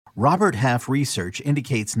Robert Half research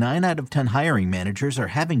indicates 9 out of 10 hiring managers are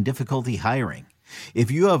having difficulty hiring.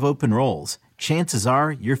 If you have open roles, chances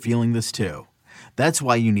are you're feeling this too. That's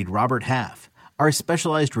why you need Robert Half. Our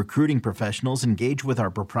specialized recruiting professionals engage with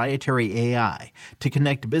our proprietary AI to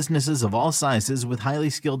connect businesses of all sizes with highly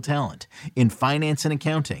skilled talent in finance and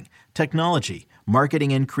accounting, technology,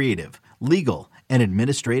 marketing and creative, legal, and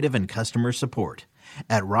administrative and customer support.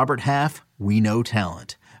 At Robert Half, we know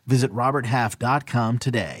talent. Visit roberthalf.com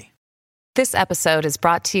today. This episode is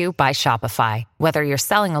brought to you by Shopify. Whether you're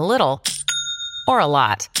selling a little or a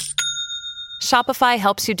lot, Shopify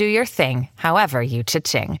helps you do your thing, however you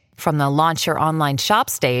cha-ching. From the launch your online shop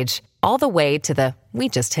stage, all the way to the we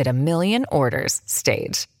just hit 1 million orders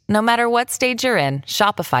stage. No matter what stage you're in,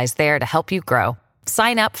 Shopify's there to help you grow.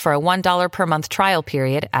 Sign up for a $1 per month trial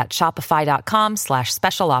period at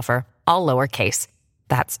shopify.com/special offer, all lowercase.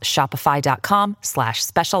 That's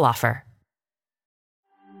shopify.com/special offer.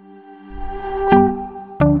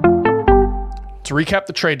 To recap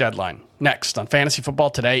the trade deadline, next on Fantasy Football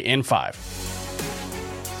Today in 5.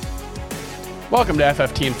 Welcome to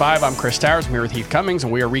FFT in 5. I'm Chris Towers. I'm here with Heath Cummings,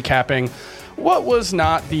 and we are recapping what was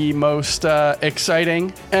not the most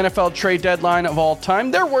exciting NFL trade deadline of all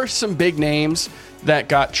time. There were some big names that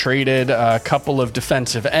got traded. A couple of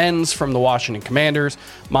defensive ends from the Washington Commanders,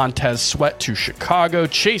 Montez Sweat to Chicago,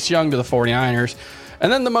 Chase Young to the 49ers.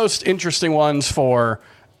 And then the most interesting ones for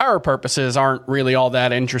our purposes aren't really all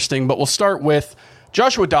that interesting, but we'll start with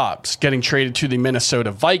Joshua Dobbs getting traded to the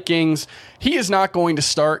Minnesota Vikings. He is not going to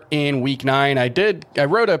start in Week 9. I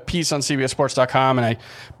wrote a piece on CBSSports.com, and I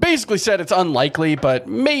basically said it's unlikely, but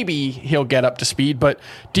maybe he'll get up to speed. But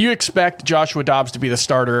do you expect Joshua Dobbs to be the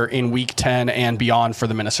starter in Week 10 and beyond for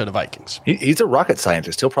the Minnesota Vikings? He's a rocket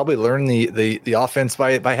scientist. He'll probably learn the offense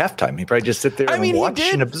by halftime. He probably just sit there and watch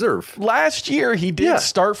and observe. Last year, he did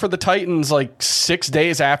start for the Titans like 6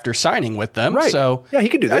 days after signing with them. Right. So yeah, he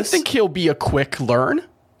could do this. I think he'll be a quick learn.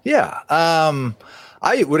 Yeah.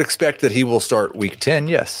 I would expect that he will start Week 10,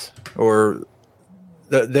 yes. Or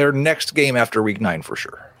their next game after Week 9 for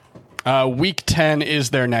sure. Week 10 is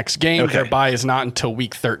their next game. Okay. Their bye is not until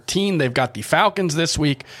Week 13. They've got the Falcons this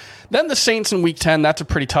week. Then the Saints in Week 10. That's a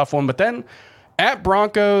pretty tough one. But then at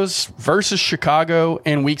Broncos versus Chicago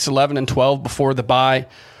in Weeks 11 and 12 before the bye.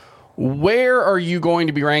 Where are you going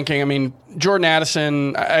to be ranking? I mean, Jordan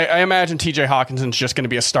Addison, I imagine TJ Hawkinson's just going to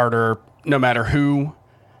be a starter no matter who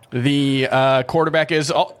the quarterback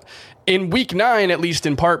is. In Week 9, at least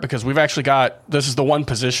in part, because we've actually got, this is the one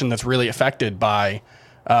position that's really affected by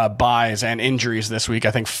buys and injuries this week.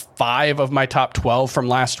 I think 5 of my top 12 from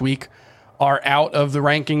last week are out of the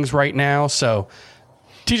rankings right now. So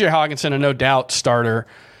TJ Hawkinson, a no doubt starter.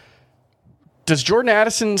 Does Jordan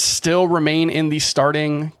Addison still remain in the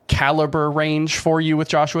starting caliber range for you with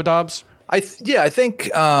Joshua Dobbs? I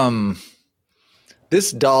think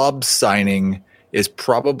this Dobbs signing is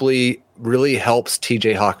probably really helps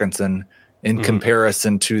TJ Hawkinson in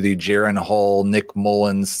comparison to the Jaron Hall, Nick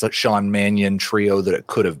Mullins, Sean Mannion trio that it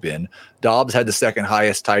could have been. Dobbs had the second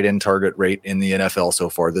highest tight end target rate in the NFL so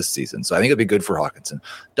far this season. So I think it'd be good for Hawkinson.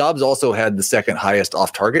 Dobbs also had the second highest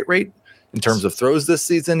off target rate in terms of throws this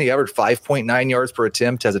season. He averaged 5.9 yards per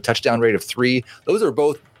attempt, has a touchdown rate of 3. Those are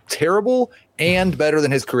both terrible and better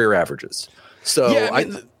than his career averages. So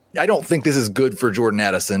I don't think this is good for Jordan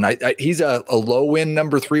Addison. He's a low-end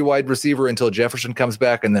number 3 wide receiver until Jefferson comes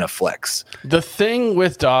back, and then a flex. The thing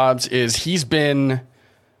with Dobbs is he's been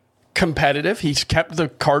competitive. He's kept the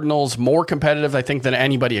Cardinals more competitive, I think, than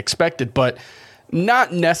anybody expected, but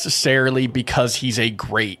not necessarily because he's a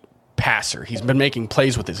great passer. He's been making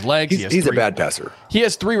plays with his legs. He's a bad passer. He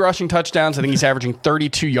has 3 rushing touchdowns. I think he's averaging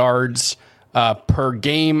 32 yards per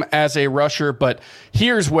game as a rusher. But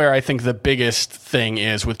here's where I think the biggest thing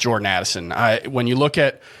is with Jordan Addison. When you look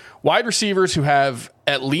at wide receivers who have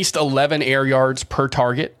at least 11 air yards per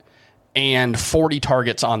target and 40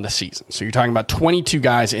 targets on the season. So you're talking about 22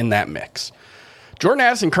 guys in that mix. Jordan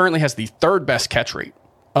Addison currently has the 3rd best catch rate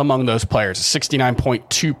among those players,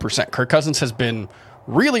 69.2%. Kirk Cousins has been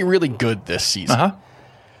really, really good this season.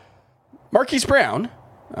 Marquise Brown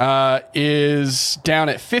is down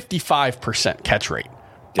at 55% catch rate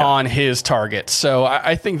on his targets. So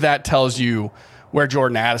I think that tells you where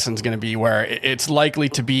Jordan Addison's going to be, where it's likely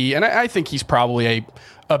to be. And I think he's probably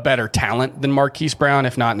a better talent than Marquise Brown,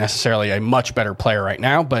 if not necessarily a much better player right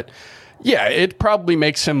now. But yeah, it probably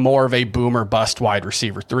makes him more of a boom or bust wide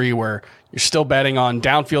receiver 3, where you're still betting on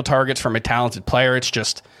downfield targets from a talented player. It's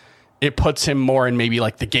just, it puts him more in maybe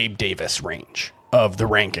like the Gabe Davis range of the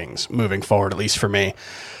rankings moving forward, at least for me.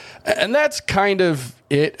 And that's kind of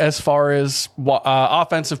it as far as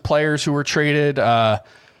offensive players who were traded.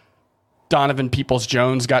 Donovan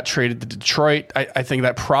Peoples-Jones got traded to Detroit. I think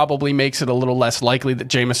that probably makes it a little less likely that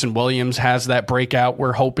Jamison Williams has that breakout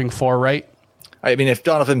we're hoping for, right? I mean, if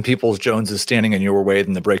Donovan Peoples-Jones is standing in your way,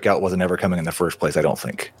 then the breakout wasn't ever coming in the first place, I don't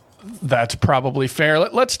think. That's probably fair.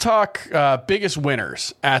 Let's talk biggest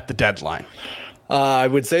winners at the deadline. I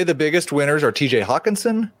would say the biggest winners are TJ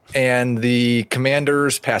Hawkinson and the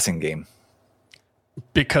Commanders' passing game.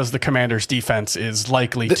 Because the Commanders' defense is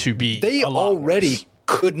likely to be They a lot already worse.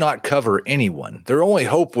 could not cover anyone. Their only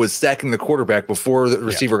hope was sacking the quarterback before the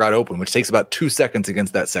receiver got open, which takes about 2 seconds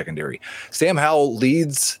against that secondary. Sam Howell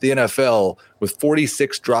leads the NFL with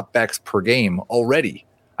 46 dropbacks per game already.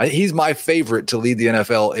 He's my favorite to lead the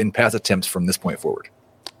NFL in pass attempts from this point forward.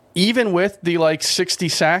 Even with the 60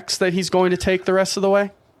 sacks that he's going to take the rest of the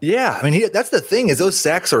way? Yeah, I mean, that's the thing is those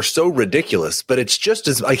sacks are so ridiculous, but it's just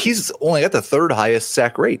as he's only at the third highest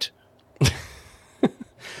sack rate.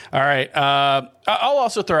 All right. I'll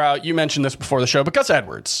also throw out, you mentioned this before the show, but Gus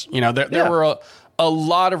Edwards. There were a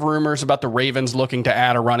lot of rumors about the Ravens looking to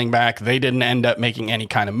add a running back. They didn't end up making any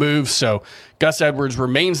kind of moves. So Gus Edwards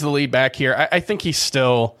remains the lead back here. I think he's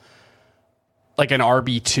still like an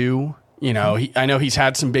RB2. I know he's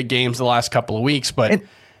had some big games the last couple of weeks, but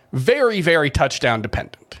very, very touchdown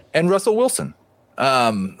dependent. And Russell Wilson.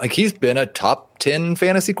 He's been a top 10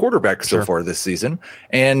 fantasy quarterback so far this season.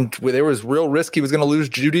 And there was real risk he was going to lose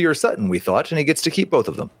Judy or Sutton, we thought, and he gets to keep both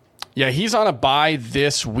of them. Yeah, he's on a bye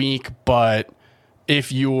this week, but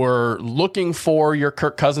if you're looking for your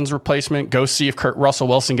Kirk Cousins replacement, go see if Russell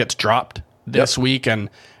Wilson gets dropped this week, and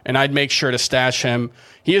I'd make sure to stash him.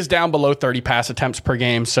 He is down below 30 pass attempts per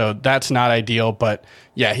game, so that's not ideal, but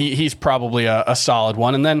yeah, he's probably a solid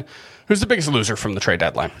one. And then who's the biggest loser from the trade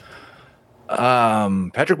deadline?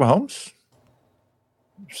 Patrick Mahomes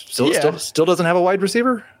still doesn't have a wide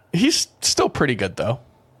receiver. He's still pretty good though.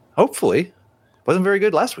 Hopefully, wasn't very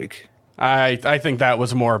good last week. I think that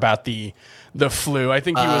was more about the flu. I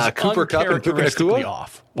think he was Cooper Kupp and Puka uncharacteristically Nacua?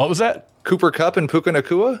 off. What was that? Cooper Kupp and Puka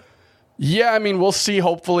Nacua. Yeah, I mean, we'll see.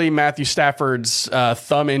 Hopefully, Matthew Stafford's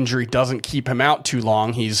thumb injury doesn't keep him out too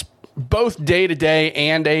long. He's both day-to-day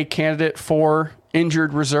and a candidate for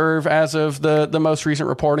injured reserve as of the most recent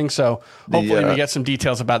reporting. So hopefully we get some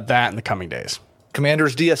details about that in the coming days.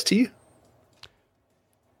 Commanders DST?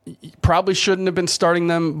 Probably shouldn't have been starting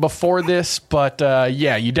them before this, but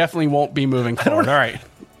you definitely won't be moving forward. All right.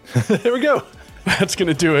 There we go. That's going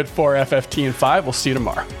to do it for FFT and 5. We'll see you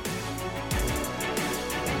tomorrow.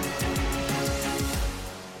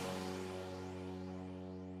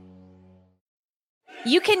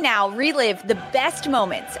 You can now relive the best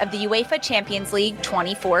moments of the UEFA Champions League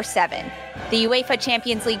 24/7. The UEFA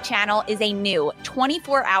Champions League channel is a new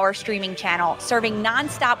 24-hour streaming channel serving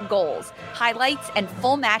non-stop goals, highlights, and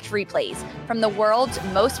full match replays from the world's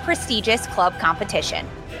most prestigious club competition.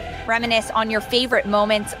 Reminisce on your favorite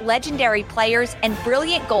moments, legendary players, and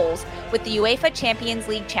brilliant goals with the UEFA Champions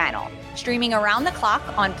League channel, streaming around the clock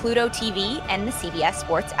on Pluto TV and the CBS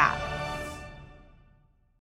Sports app.